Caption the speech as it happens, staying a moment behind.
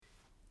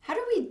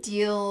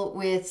deal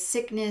with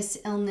sickness,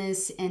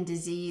 illness, and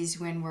disease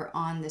when we're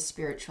on the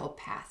spiritual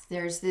path?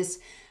 There's this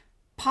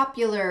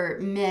popular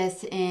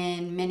myth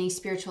in many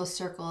spiritual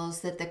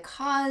circles that the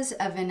cause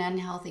of an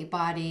unhealthy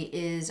body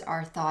is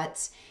our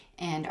thoughts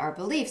and our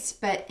beliefs.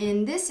 But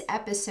in this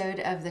episode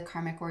of the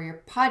Karmic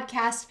Warrior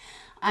Podcast,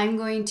 I'm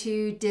going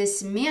to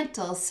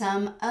dismantle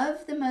some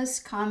of the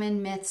most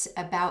common myths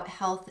about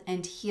health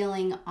and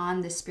healing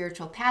on the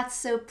spiritual path.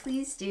 So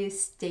please do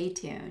stay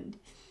tuned.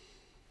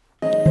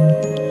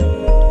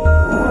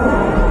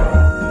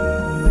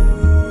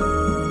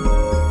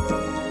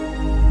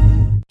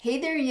 Hey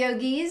there,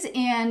 yogis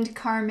and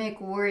karmic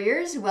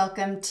warriors.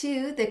 Welcome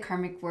to the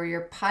Karmic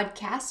Warrior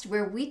Podcast,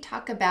 where we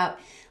talk about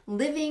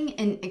living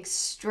an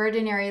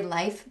extraordinary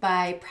life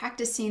by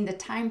practicing the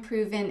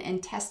time-proven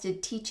and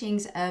tested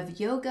teachings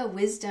of yoga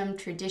wisdom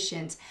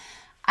traditions.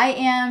 I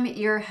am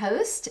your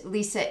host,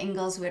 Lisa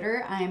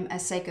Ingalls-Witter. I'm a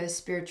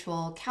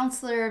psycho-spiritual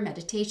counselor,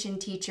 meditation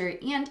teacher,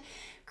 and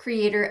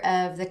creator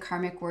of the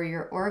Karmic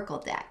Warrior Oracle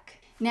deck.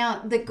 Now,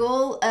 the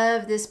goal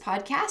of this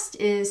podcast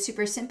is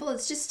super simple.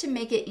 It's just to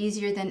make it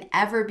easier than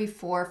ever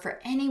before for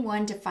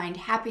anyone to find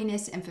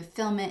happiness and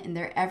fulfillment in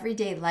their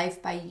everyday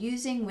life by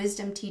using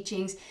wisdom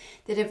teachings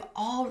that have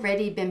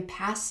already been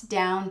passed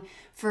down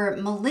for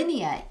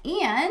millennia,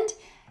 and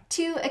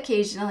to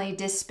occasionally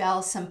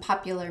dispel some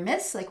popular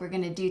myths like we're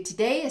going to do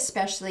today,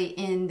 especially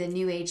in the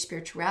New Age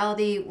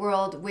spirituality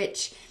world,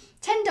 which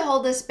tend to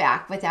hold us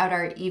back without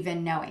our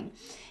even knowing.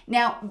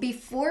 Now,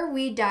 before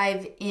we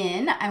dive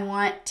in, I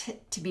want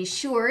to be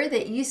sure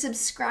that you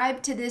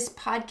subscribe to this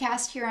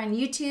podcast here on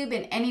YouTube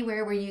and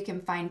anywhere where you can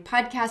find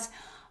podcasts.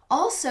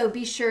 Also,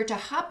 be sure to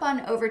hop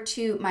on over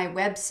to my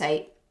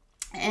website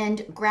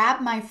and grab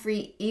my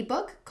free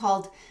ebook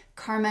called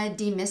Karma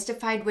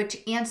Demystified,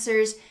 which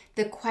answers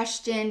the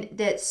question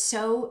that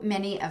so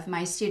many of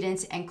my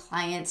students and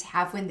clients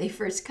have when they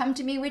first come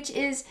to me, which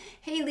is,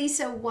 hey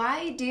Lisa,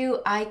 why do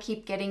I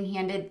keep getting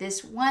handed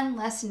this one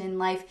lesson in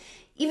life,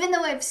 even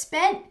though I've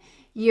spent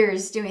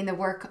years doing the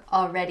work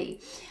already?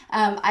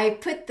 I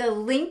put the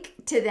link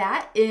to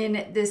that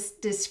in this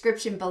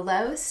description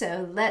below,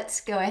 so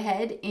let's go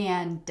ahead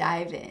and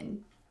dive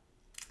in.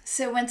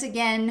 So once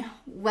again,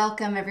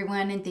 welcome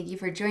everyone, and thank you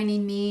for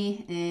joining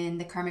me in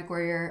the Karmic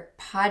Warrior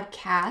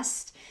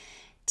Podcast.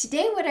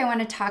 Today, what I want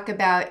to talk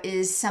about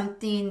is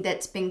something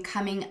that's been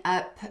coming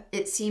up,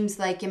 it seems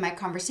like, in my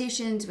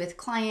conversations with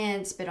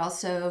clients, but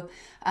also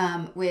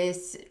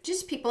with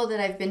just people that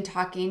I've been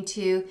talking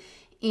to.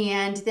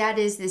 And that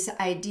is this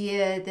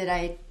idea that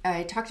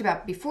I talked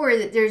about before,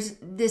 that there's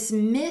this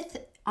myth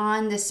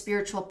on the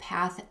spiritual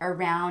path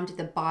around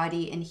the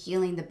body and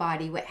healing the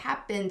body. What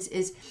happens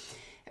is,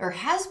 or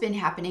has been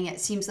happening, it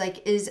seems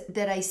like, is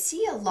that I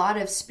see a lot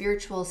of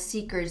spiritual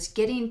seekers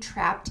getting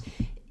trapped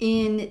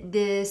in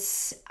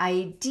this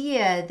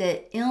idea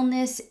that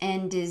illness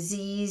and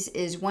disease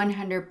is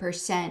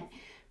 100%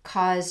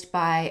 caused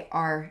by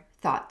our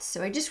thoughts.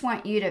 So I just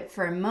want you to,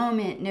 for a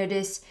moment,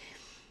 notice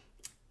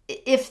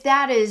if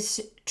that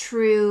is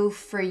true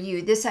for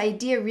you. This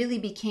idea really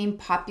became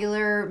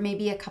popular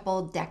maybe a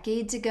couple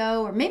decades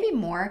ago, or maybe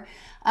more,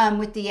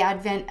 with the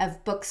advent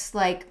of books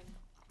like,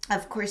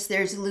 of course,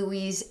 there's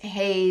Louise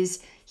Hay's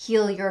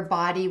Heal Your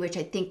Body, which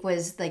I think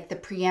was like the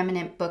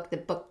preeminent book, the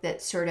book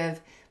that sort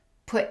of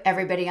put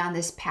everybody on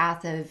this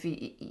path of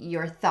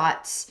your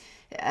thoughts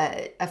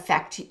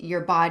affect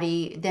your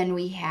body. Then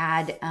we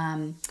had,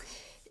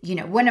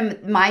 one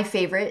of my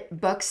favorite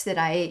books that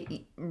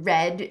I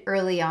read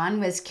early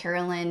on was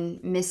Carolyn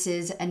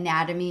Miss's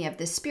Anatomy of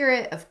the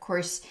Spirit. Of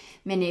course,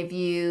 many of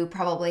you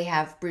probably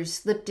have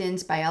Bruce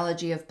Lipton's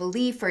Biology of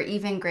Belief, or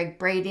even Greg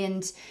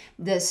Braden's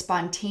The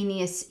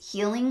Spontaneous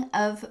Healing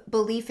of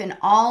Belief. And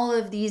all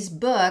of these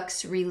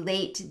books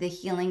relate the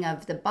healing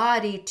of the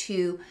body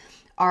to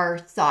our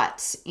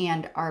thoughts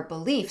and our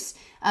beliefs.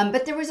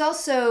 But there was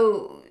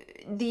also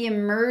the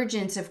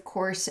emergence, of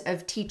course,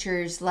 of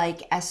teachers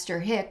like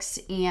Esther Hicks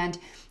and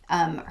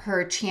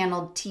her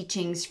channeled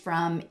teachings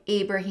from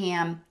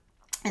Abraham,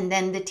 and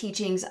then the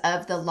teachings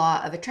of the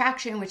law of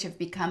attraction, which have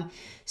become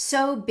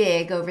so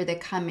big over the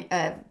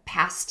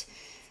past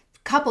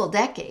couple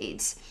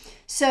decades.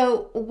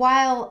 So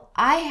while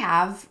I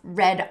have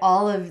read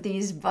all of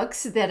these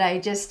books that I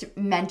just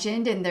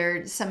mentioned,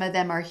 and some of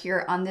them are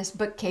here on this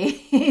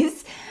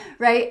bookcase,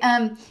 right?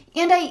 And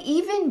I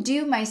even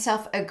do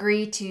myself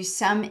agree to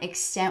some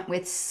extent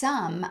with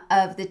some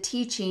of the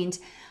teachings,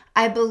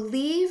 I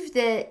believe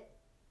that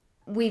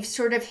we've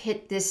sort of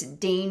hit this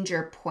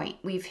danger point.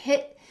 We've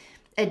hit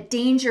a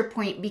danger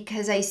point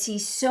because I see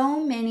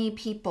so many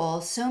people,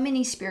 so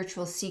many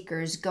spiritual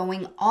seekers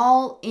going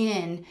all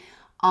in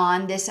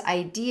on this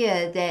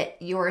idea that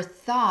your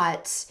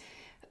thoughts,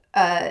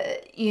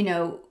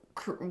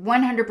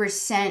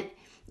 100%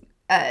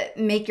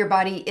 make your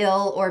body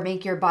ill or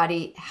make your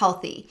body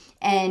healthy.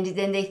 And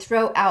then they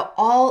throw out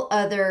all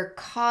other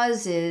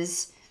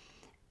causes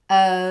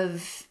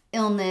of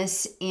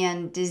illness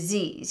and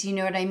disease. You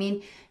know what I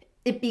mean?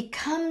 It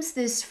becomes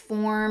this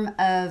form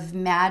of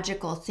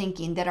magical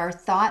thinking that our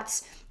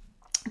thoughts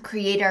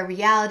create our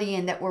reality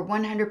and that we're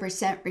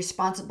 100%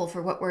 responsible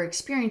for what we're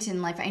experiencing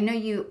in life. I know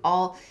you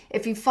all,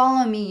 if you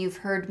follow me, you've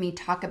heard me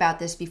talk about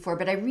this before,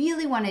 but I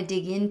really want to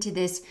dig into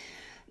this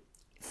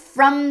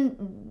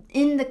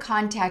in the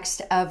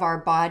context of our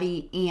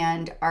body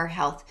and our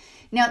health.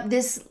 Now,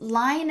 this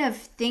line of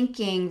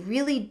thinking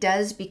really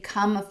does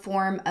become a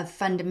form of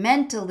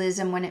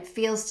fundamentalism when it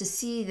fails to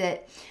see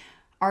that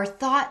our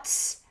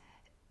thoughts,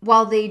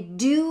 while they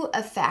do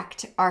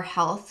affect our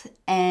health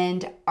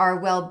and our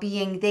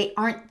well-being, they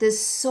aren't the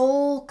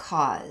sole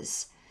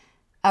cause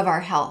of our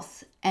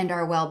health and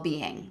our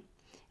well-being.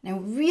 And I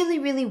really,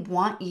 really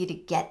want you to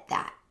get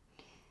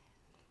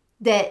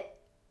that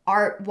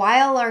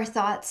while our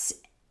thoughts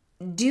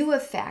do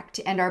affect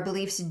and our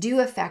beliefs do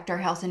affect our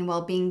health and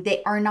well-being,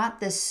 they are not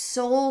the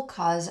sole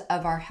cause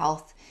of our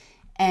health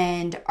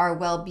and our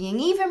well-being.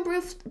 Even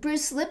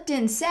Bruce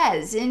Lipton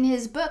says in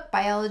his book,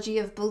 Biology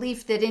of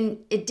Belief, that in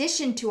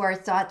addition to our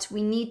thoughts,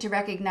 we need to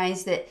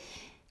recognize that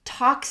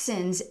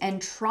toxins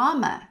and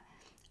trauma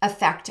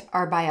affect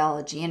our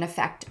biology and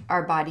affect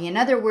our body. In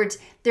other words,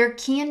 there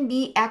can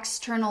be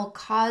external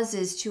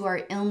causes to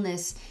our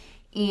illness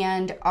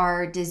and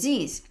our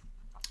disease.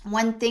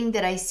 One thing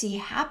that I see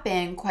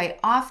happen quite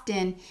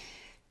often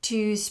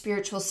to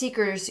spiritual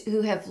seekers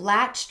who have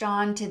latched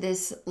on to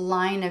this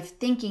line of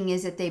thinking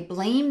is that they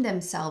blame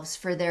themselves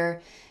for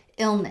their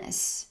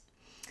illness.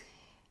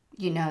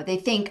 They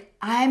think,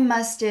 I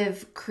must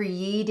have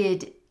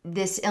created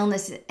this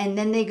illness, and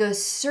then they go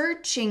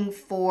searching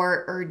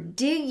for or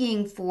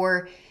digging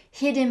for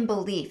hidden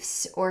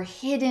beliefs or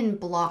hidden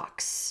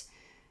blocks.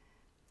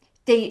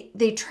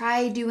 They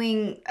try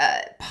doing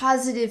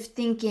positive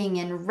thinking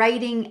and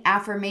writing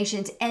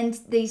affirmations, and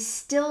they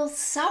still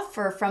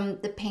suffer from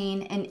the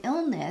pain and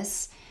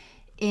illness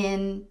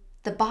in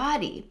the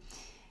body.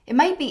 It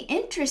might be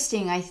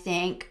interesting, I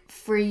think,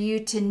 for you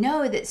to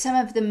know that some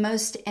of the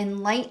most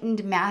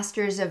enlightened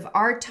masters of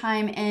our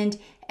time and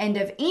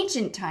of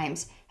ancient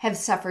times have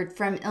suffered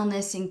from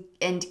illness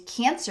and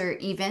cancer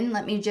even.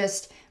 Let me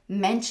just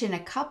mention a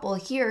couple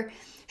here.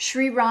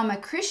 Sri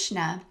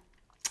Ramakrishna,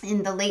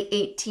 in the late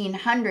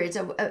 1800s,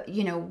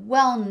 a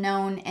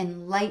well-known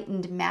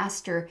enlightened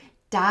master,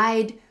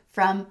 died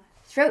from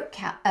throat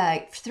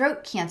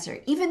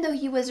cancer, even though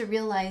he was a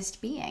realized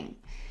being.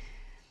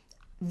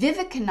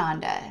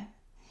 Vivekananda,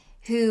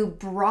 who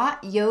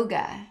brought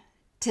yoga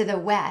to the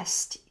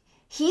West,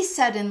 he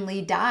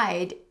suddenly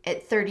died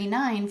at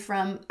 39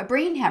 from a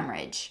brain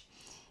hemorrhage.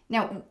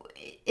 Now,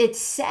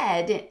 it's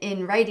said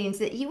in writings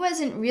that he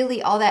wasn't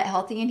really all that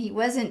healthy and he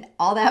wasn't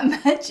all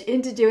that much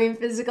into doing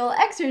physical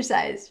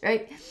exercise,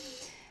 right?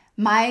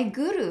 My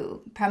guru,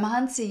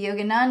 Paramahansa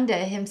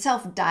Yogananda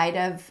himself, died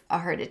of a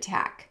heart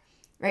attack,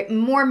 right?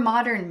 More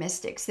modern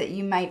mystics that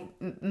you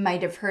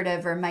might have heard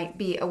of or might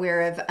be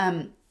aware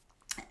of,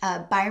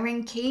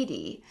 Byron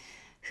Katie,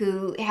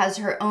 who has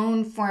her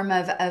own form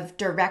of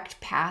direct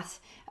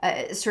path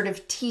sort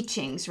of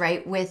teachings,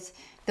 right, with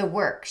the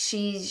work.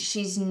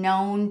 She's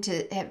known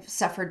to have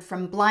suffered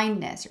from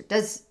blindness, or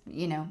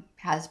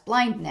has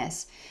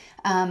blindness.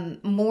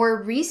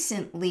 More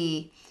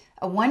recently,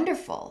 a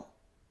wonderful,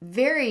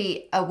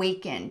 very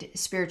awakened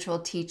spiritual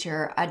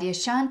teacher,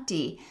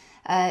 Adyashanti,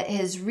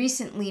 has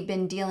recently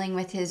been dealing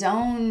with his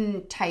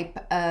own type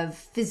of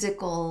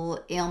physical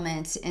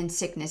ailments and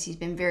sickness. He's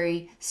been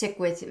very sick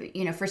with,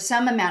 for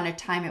some amount of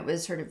time, it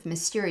was sort of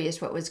mysterious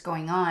what was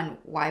going on.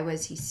 Why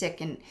was he sick?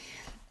 And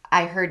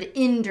I heard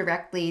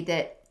indirectly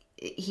that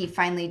he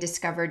finally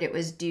discovered it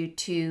was due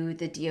to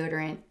the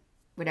deodorant,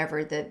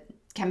 whatever the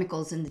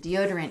chemicals in the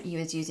deodorant he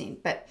was using.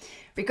 But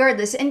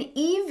regardless, and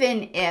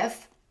even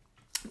if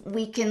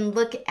we can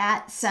look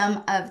at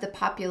some of the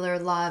popular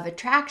law of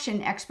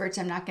attraction experts,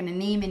 I'm not going to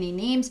name any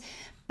names,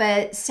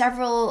 but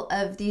several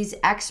of these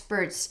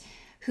experts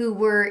who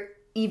were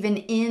even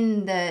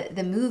in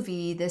the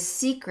movie The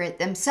Secret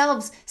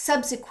themselves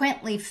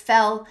subsequently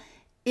fell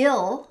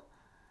ill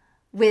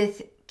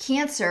with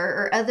cancer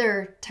or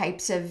other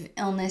types of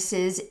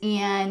illnesses,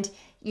 and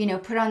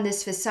put on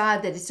this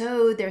facade that it's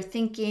their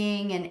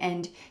thinking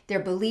and their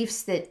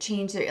beliefs that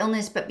change their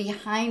illness, but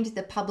behind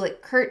the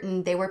public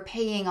curtain they were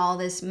paying all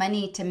this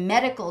money to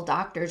medical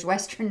doctors,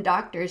 Western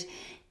doctors,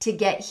 to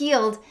get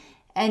healed,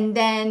 and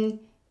then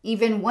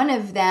even one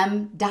of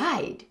them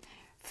died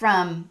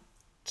from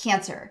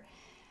cancer.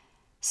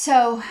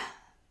 So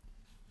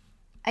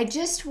I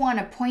just want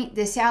to point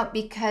this out,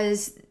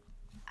 because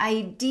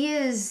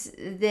ideas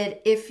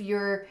that if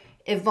you're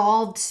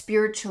evolved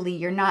spiritually,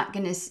 you're not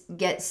going to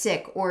get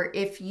sick, or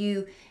if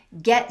you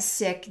get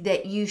sick,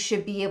 that you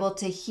should be able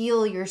to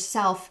heal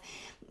yourself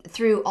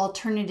through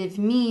alternative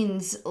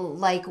means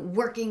like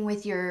working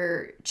with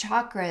your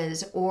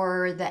chakras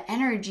or the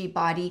energy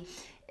body,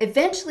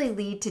 eventually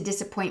lead to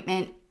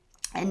disappointment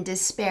and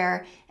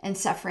despair and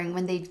suffering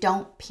when they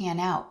don't pan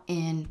out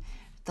in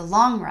the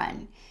long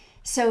run.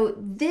 So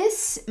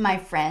this, my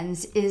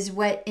friends, is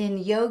what in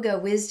yoga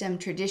wisdom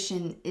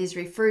tradition is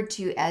referred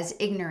to as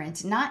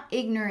ignorance. Not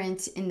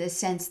ignorance in the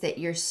sense that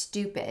you're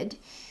stupid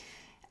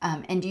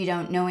and you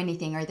don't know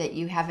anything, or that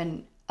you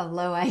haven't a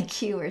low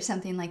IQ or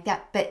something like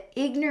that, but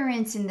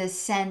ignorance in the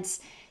sense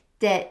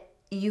that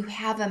you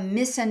have a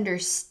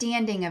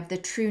misunderstanding of the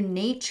true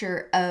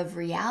nature of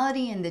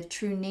reality and the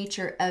true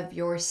nature of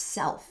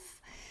yourself.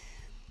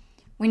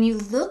 When you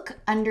look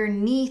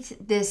underneath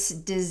this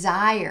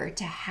desire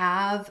to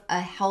have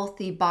a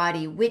healthy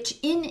body, which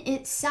in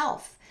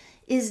itself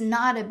is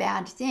not a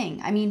bad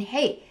thing. I mean,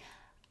 hey,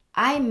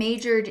 I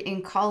majored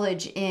in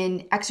college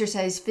in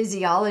exercise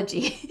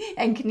physiology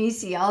and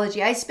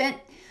kinesiology. I spent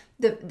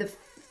the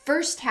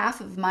first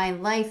half of my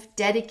life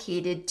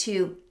dedicated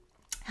to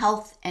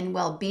health and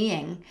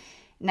well-being,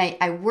 and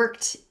I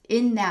worked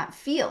in that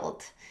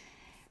field,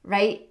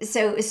 right?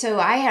 So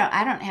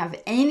I don't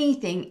have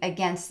anything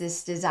against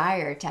this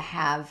desire to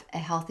have a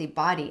healthy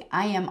body.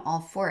 I am all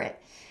for it.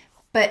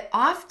 But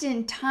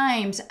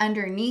oftentimes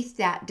underneath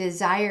that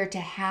desire to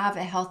have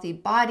a healthy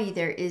body,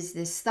 there is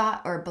this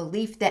thought or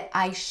belief that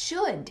I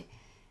should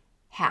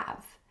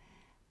have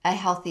a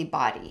healthy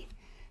body.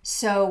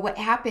 So what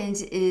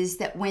happens is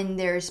that when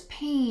there's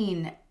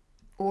pain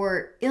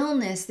or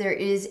illness, there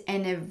is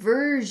an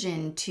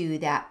aversion to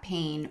that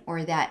pain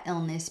or that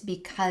illness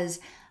because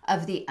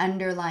of the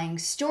underlying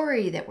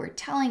story that we're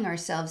telling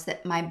ourselves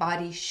that my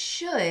body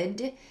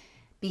should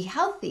be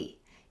healthy.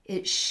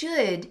 It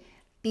should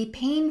be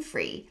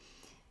pain-free.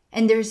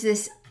 And there's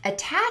this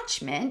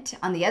attachment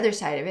on the other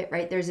side of it,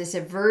 right? There's this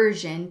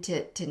aversion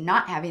to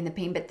not having the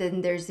pain, but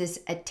then there's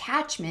this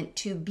attachment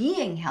to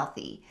being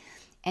healthy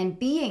and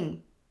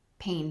being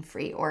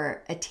pain-free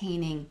or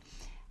attaining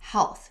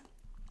health.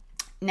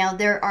 Now,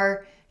 there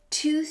are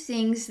two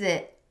things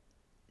that,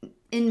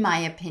 in my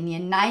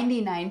opinion,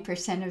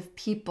 99% of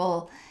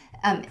people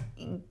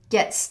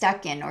get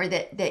stuck in, or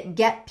that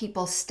get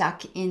people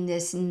stuck in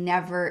this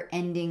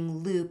never-ending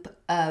loop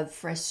of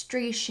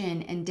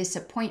frustration and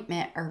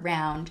disappointment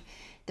around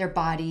their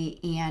body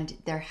and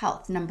their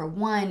health. Number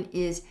one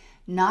is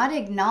not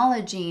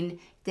acknowledging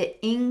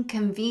the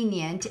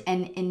inconvenient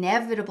and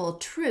inevitable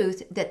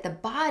truth that the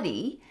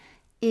body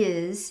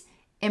is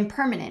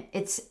impermanent.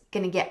 It's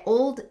going to get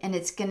old and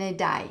it's going to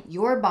die.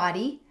 Your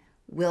body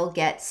will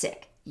get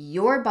sick.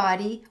 Your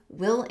body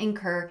will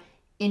incur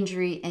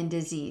injury and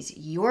disease.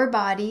 Your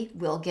body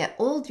will get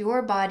old.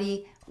 Your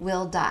body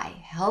will die.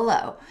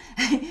 Hello.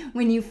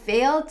 When you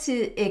fail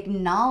to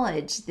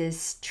acknowledge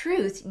this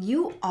truth,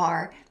 you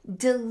are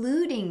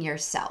deluding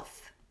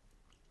yourself.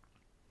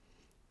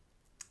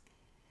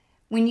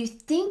 When you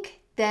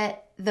think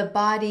that the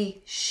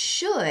body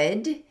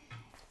should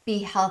be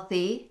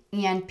healthy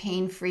and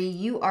pain-free,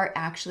 you are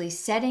actually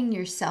setting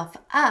yourself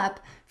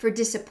up for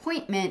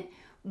disappointment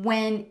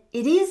when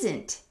it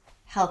isn't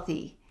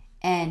healthy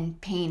and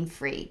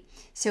pain-free.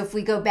 So if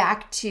we go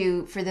back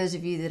to, for those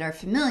of you that are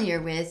familiar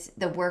with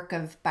the work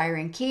of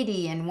Byron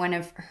Katie, and one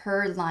of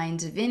her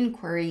lines of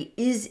inquiry,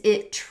 is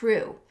it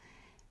true?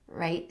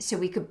 Right? So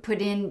we could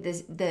put in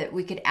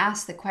we could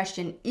ask the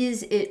question,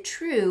 is it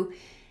true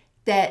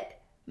that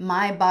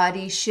my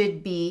body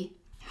should be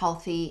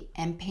healthy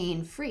and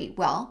pain-free?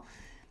 Well,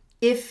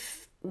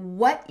 if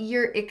what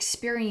you're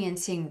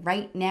experiencing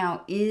right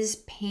now is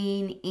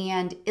pain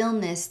and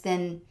illness,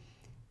 then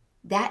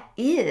that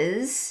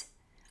is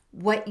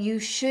what you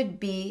should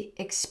be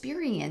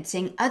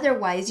experiencing.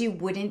 Otherwise, you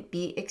wouldn't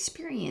be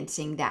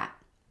experiencing that.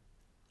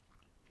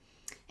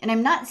 And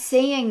I'm not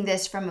saying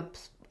this from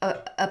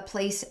a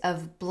place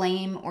of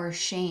blame or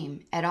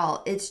shame at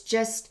all. It's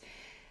just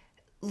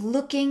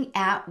looking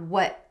at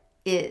what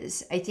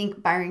is. I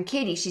think Byron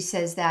Katie, she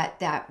says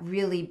that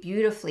really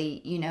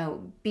beautifully,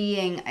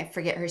 being, I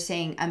forget her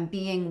saying, I'm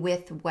being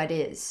with what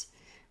is,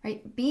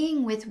 right?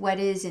 Being with what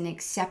is and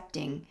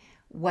accepting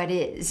what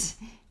is,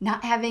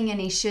 not having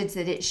any shoulds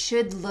that it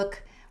should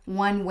look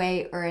one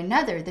way or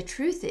another. The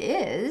truth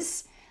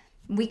is,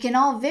 we can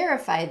all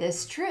verify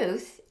this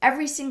truth.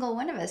 Every single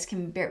one of us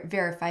can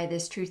verify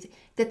this truth,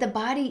 that the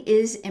body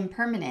is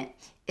impermanent.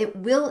 It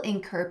will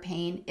incur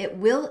pain. It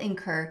will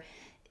incur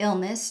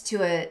illness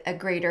to a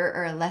greater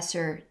or a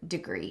lesser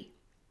degree.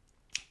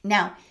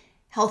 Now,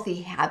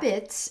 healthy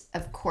habits,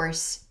 of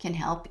course, can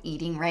help.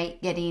 Eating right,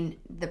 getting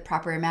the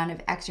proper amount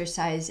of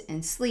exercise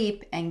and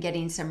sleep, and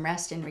getting some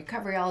rest and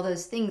recovery. All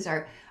those things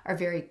are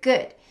very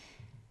good.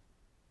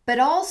 But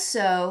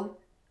also,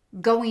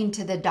 going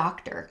to the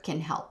doctor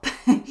can help,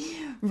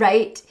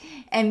 right?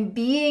 And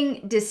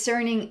being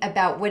discerning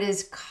about what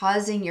is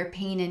causing your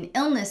pain and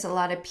illness. A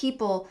lot of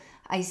people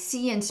I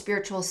see in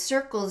spiritual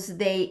circles,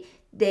 they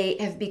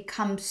have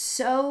become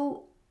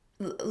so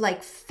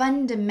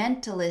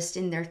fundamentalist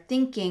in their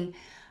thinking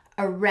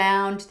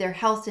around their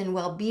health and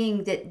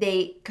well-being that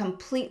they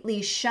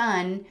completely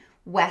shun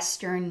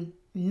Western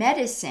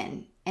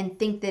medicine and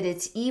think that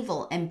it's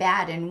evil and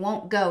bad and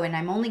won't go. And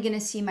I'm only going to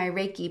see my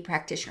Reiki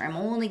practitioner. I'm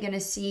only going to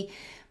see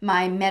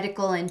my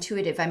medical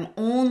intuitive. I'm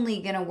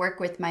only going to work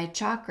with my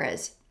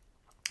chakras.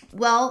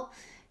 Well,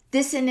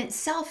 this in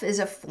itself is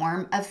a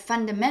form of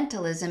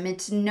fundamentalism.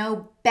 It's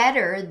no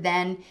better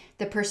than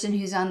the person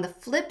who's on the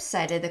flip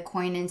side of the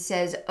coin and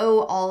says,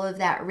 oh, all of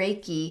that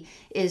Reiki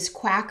is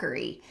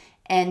quackery.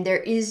 And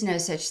there is no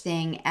such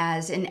thing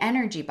as an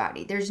energy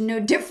body. There's no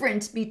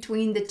difference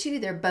between the two.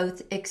 They're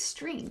both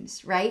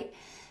extremes, right?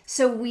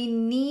 So we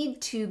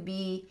need to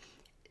be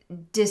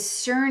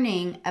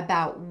discerning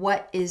about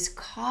what is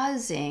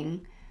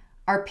causing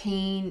our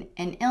pain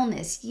and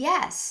illness.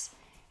 Yes,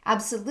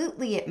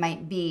 absolutely, it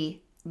might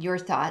be your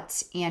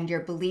thoughts and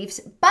your beliefs,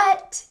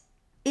 but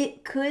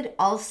it could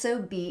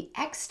also be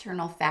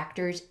external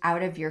factors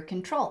out of your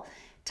control.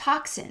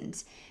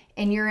 Toxins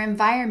in your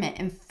environment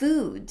and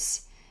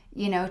foods,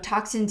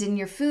 toxins in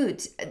your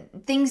foods,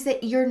 things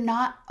that you're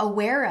not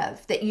aware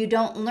of, that you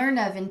don't learn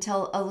of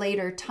until a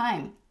later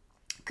time.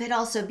 Could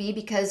also be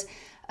because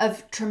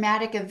of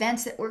traumatic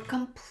events that were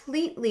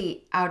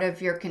completely out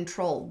of your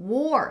control.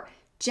 War,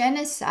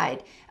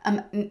 genocide,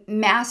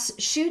 mass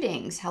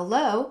shootings.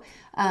 Hello,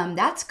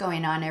 that's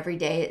going on every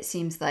day, it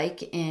seems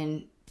like,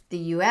 in the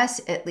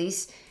US at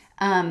least.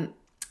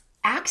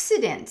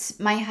 Accidents.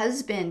 My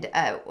husband,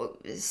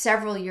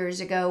 several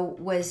years ago,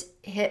 was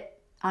hit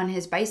on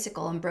his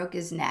bicycle and broke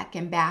his neck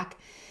and back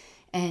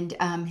and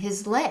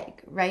his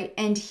leg, right?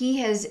 And he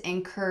has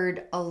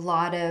incurred a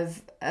lot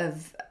of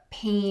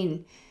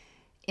pain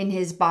in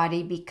his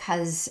body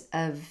because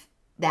of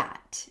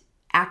that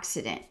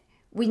accident.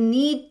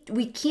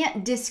 We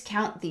can't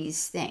discount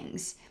these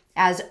things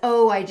as,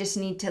 I just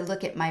need to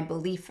look at my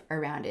belief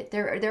around it.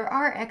 There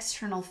are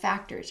external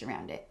factors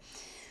around it.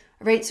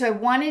 Right, so I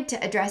wanted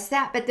to address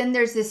that, but then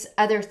there's this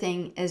other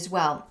thing as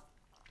well,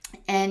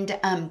 and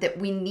that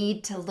we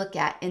need to look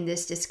at in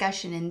this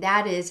discussion, and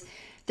that is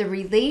the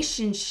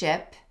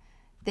relationship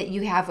that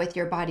you have with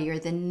your body, or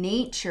the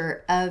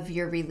nature of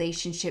your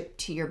relationship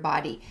to your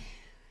body.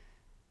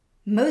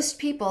 Most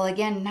people,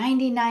 again,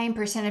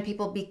 99% of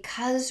people,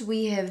 because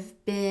we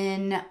have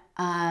been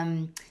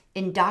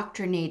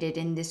indoctrinated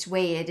in this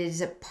way, it is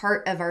a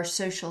part of our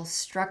social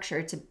structure,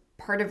 it's a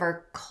part of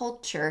our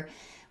culture.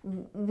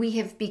 We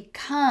have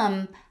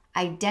become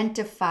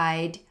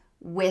identified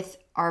with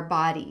our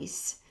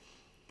bodies.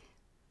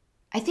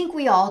 I think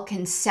we all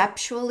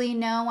conceptually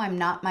know I'm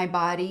not my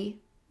body.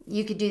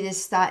 You could do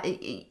this thought.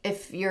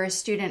 If you're a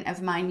student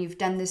of mine, you've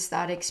done this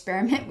thought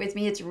experiment with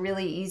me. It's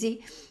really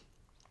easy.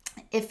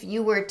 If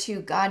you were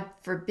to, God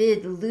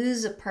forbid,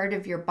 lose a part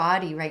of your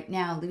body right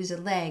now, lose a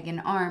leg,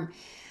 an arm,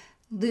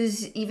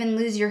 lose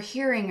your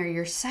hearing or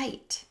your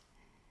sight,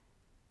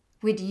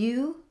 would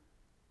you,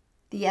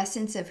 the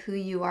essence of who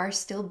you are,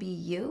 still be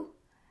you?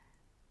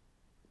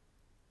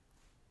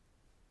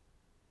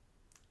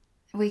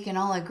 We can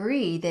all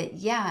agree that,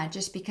 yeah,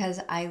 just because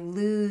I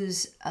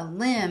lose a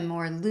limb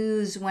or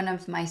lose one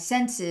of my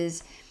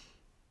senses,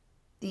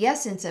 the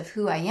essence of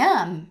who I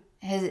am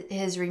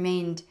has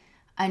remained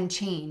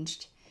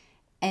unchanged.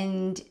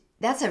 And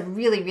that's a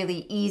really,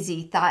 really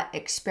easy thought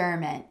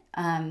experiment.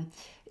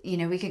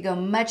 We could go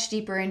much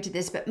deeper into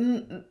this, but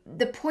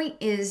the point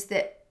is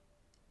that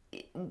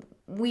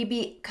we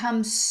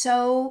become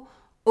so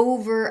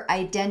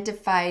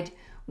over-identified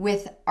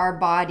with our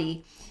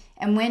body.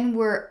 And when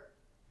we're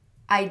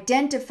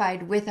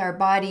identified with our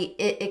body,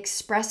 it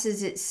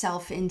expresses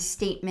itself in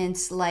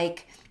statements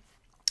like,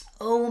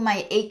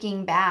 my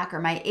aching back or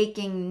my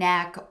aching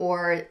neck,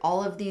 or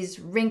all of these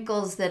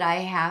wrinkles that I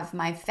have,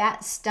 my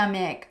fat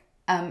stomach,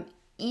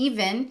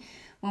 even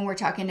when we're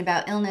talking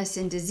about illness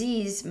and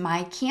disease,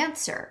 my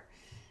cancer,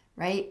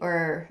 right?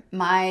 Or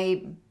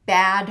my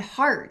bad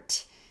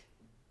heart.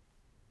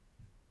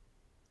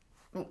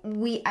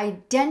 We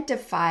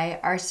identify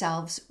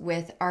ourselves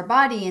with our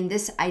body, and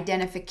this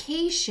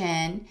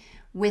identification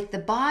with the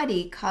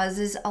body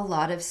causes a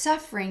lot of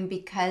suffering,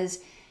 because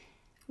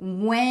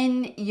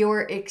when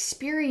your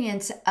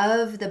experience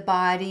of the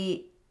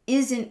body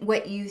isn't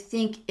what you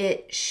think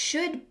it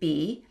should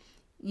be,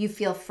 you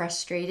feel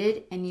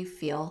frustrated and you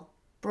feel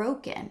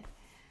broken.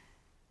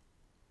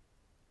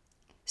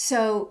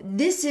 So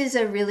this is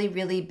a really,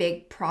 really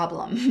big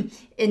problem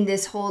in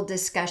this whole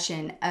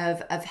discussion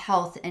of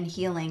health and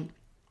healing.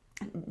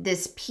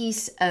 This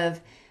piece of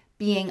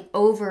being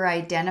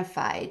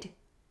over-identified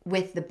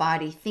with the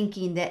body,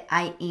 thinking that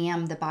I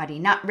am the body,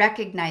 not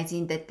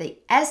recognizing that the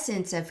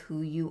essence of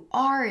who you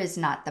are is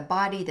not the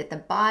body, that the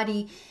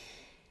body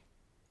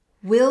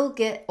will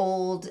get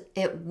old,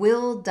 it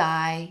will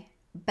die,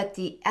 but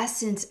the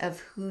essence of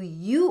who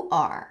you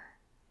are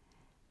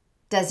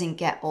doesn't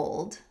get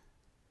old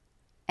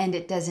and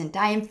it doesn't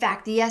die. In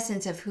fact, the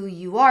essence of who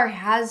you are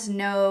has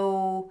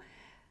no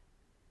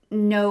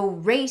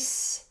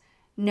race,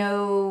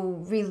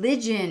 no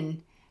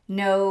religion,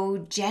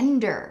 no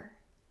gender,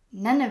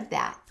 none of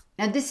that.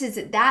 Now, this is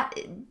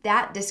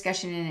that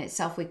discussion in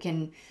itself. We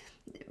can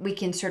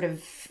sort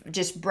of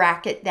just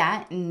bracket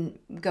that and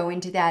go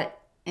into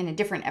that in a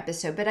different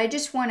episode. But I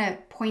just want to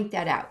point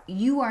that out.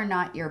 You are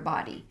not your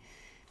body.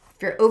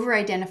 If you're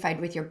over-identified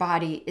with your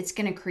body, it's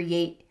going to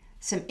create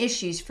some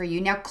issues for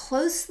you. Now,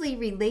 closely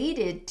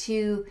related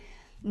to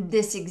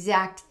this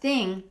exact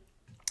thing,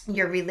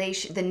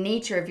 the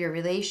nature of your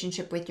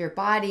relationship with your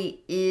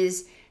body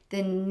is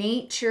the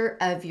nature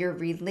of your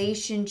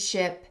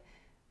relationship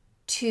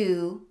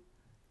to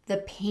the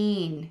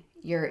pain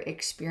you're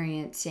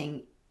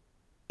experiencing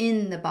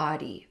in the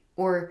body,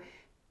 or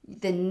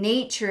the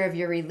nature of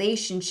your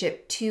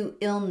relationship to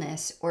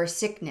illness or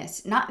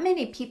sickness. Not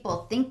many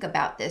people think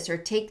about this or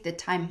take the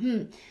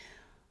time,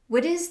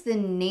 what is the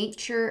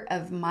nature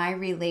of my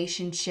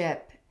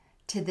relationship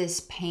to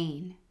this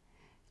pain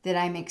that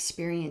I'm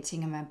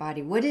experiencing in my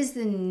body? What is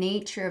the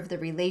nature of the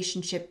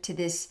relationship to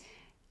this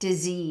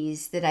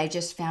disease that I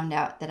just found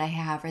out that I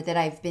have, or that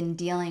I've been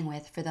dealing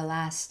with for the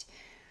last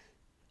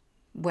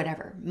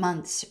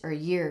months or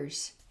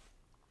years?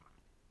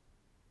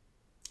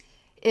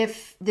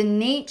 If the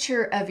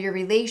nature of your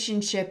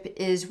relationship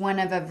is one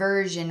of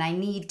aversion, I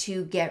need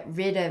to get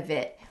rid of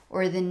it,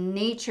 or the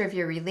nature of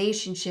your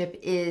relationship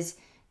is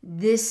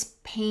this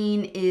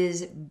pain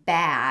is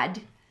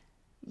bad,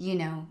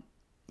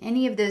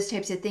 any of those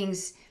types of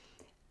things,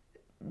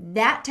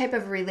 that type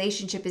of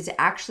relationship is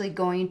actually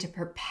going to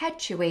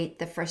perpetuate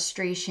the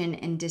frustration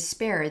and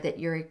despair that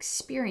you're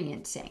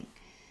experiencing.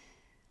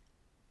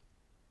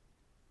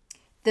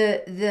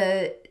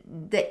 The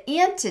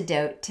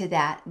antidote to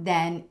that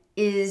then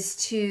is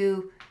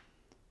to,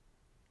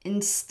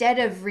 instead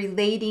of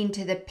relating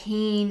to the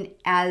pain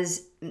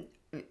as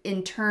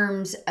in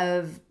terms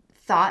of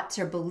thoughts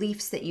or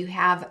beliefs that you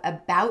have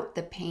about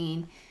the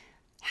pain,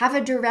 have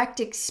a direct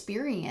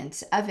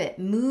experience of it.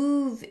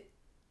 Move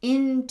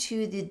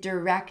into the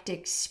direct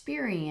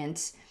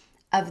experience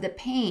of the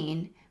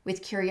pain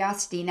with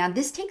curiosity. Now,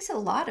 this takes a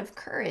lot of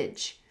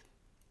courage.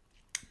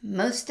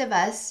 Most of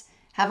us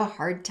have a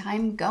hard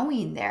time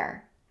going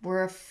there.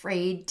 We're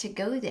afraid to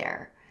go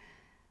there.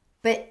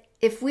 But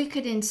if we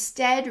could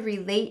instead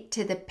relate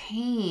to the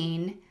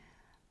pain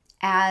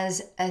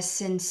as a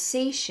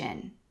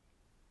sensation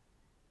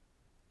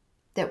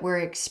that we're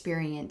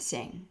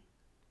experiencing,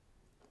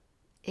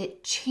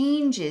 it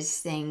changes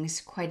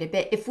things quite a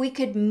bit. If we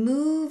could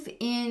move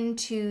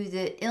into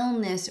the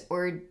illness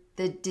or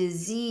the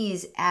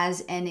disease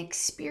as an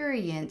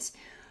experience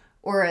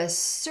or a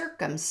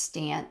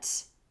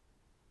circumstance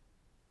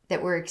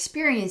that we're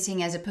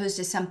experiencing, as opposed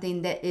to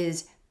something that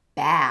is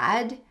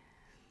bad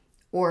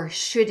or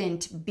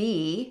shouldn't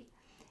be,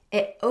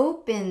 it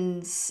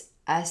opens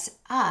us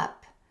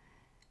up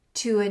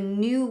to a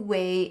new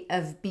way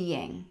of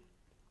being.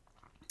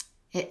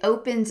 It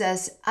opens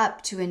us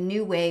up to a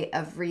new way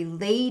of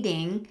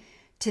relating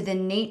to the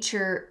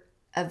nature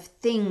of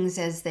things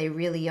as they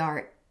really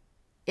are.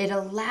 It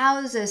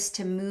allows us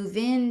to move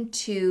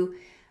into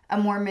a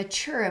more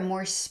mature, a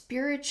more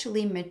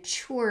spiritually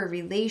mature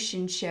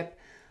relationship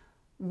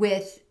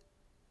with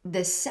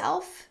the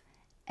self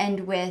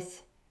and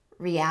with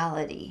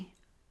reality.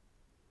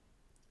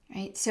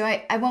 Right? So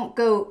I won't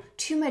go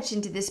too much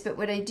into this, but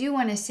what I do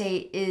want to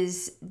say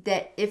is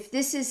that if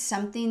this is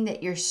something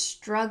that you're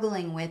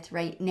struggling with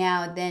right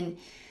now, then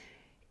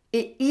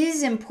it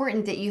is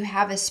important that you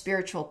have a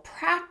spiritual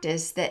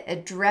practice that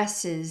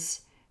addresses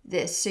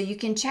this. So you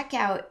can check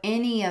out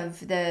any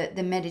of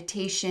the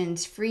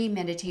meditations, free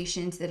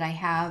meditations that I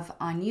have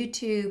on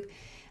YouTube.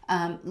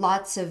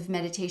 Lots of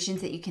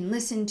meditations that you can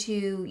listen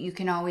to. You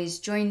can always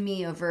join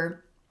me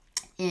over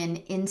in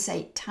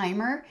Insight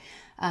Timer,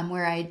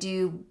 where I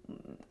do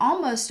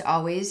almost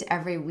always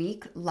every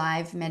week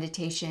live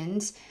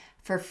meditations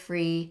for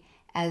free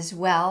as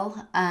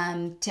well,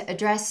 to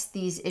address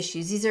these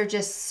issues. These are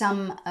just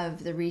some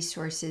of the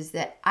resources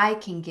that I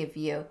can give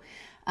you,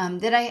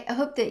 that I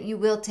hope that you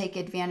will take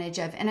advantage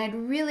of. And I'd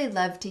really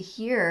love to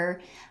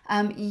hear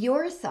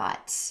your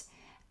thoughts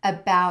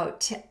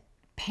about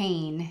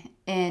pain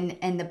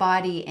and the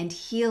body and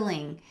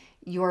healing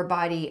your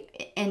body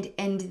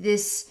and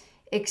this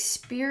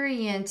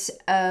experience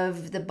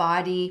of the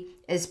body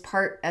as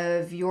part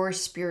of your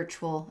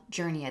spiritual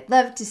journey. I'd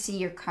love to see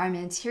your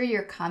comments, hear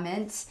your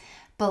comments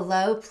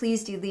below.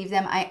 Please do leave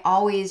them. I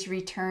always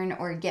return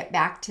or get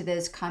back to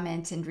those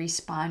comments and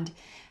respond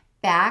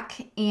back.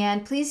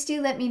 And please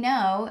do let me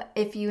know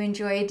if you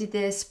enjoyed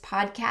this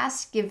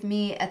podcast. Give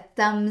me a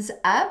thumbs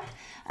up,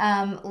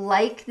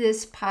 like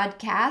this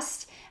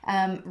podcast,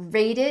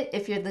 rate it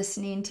if you're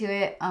listening to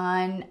it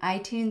on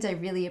iTunes. I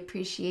really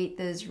appreciate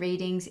those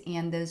ratings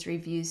and those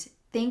reviews.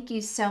 Thank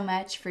you so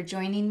much for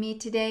joining me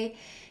today.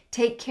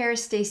 Take care,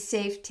 stay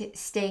safe,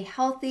 stay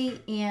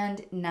healthy,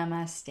 and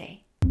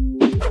namaste.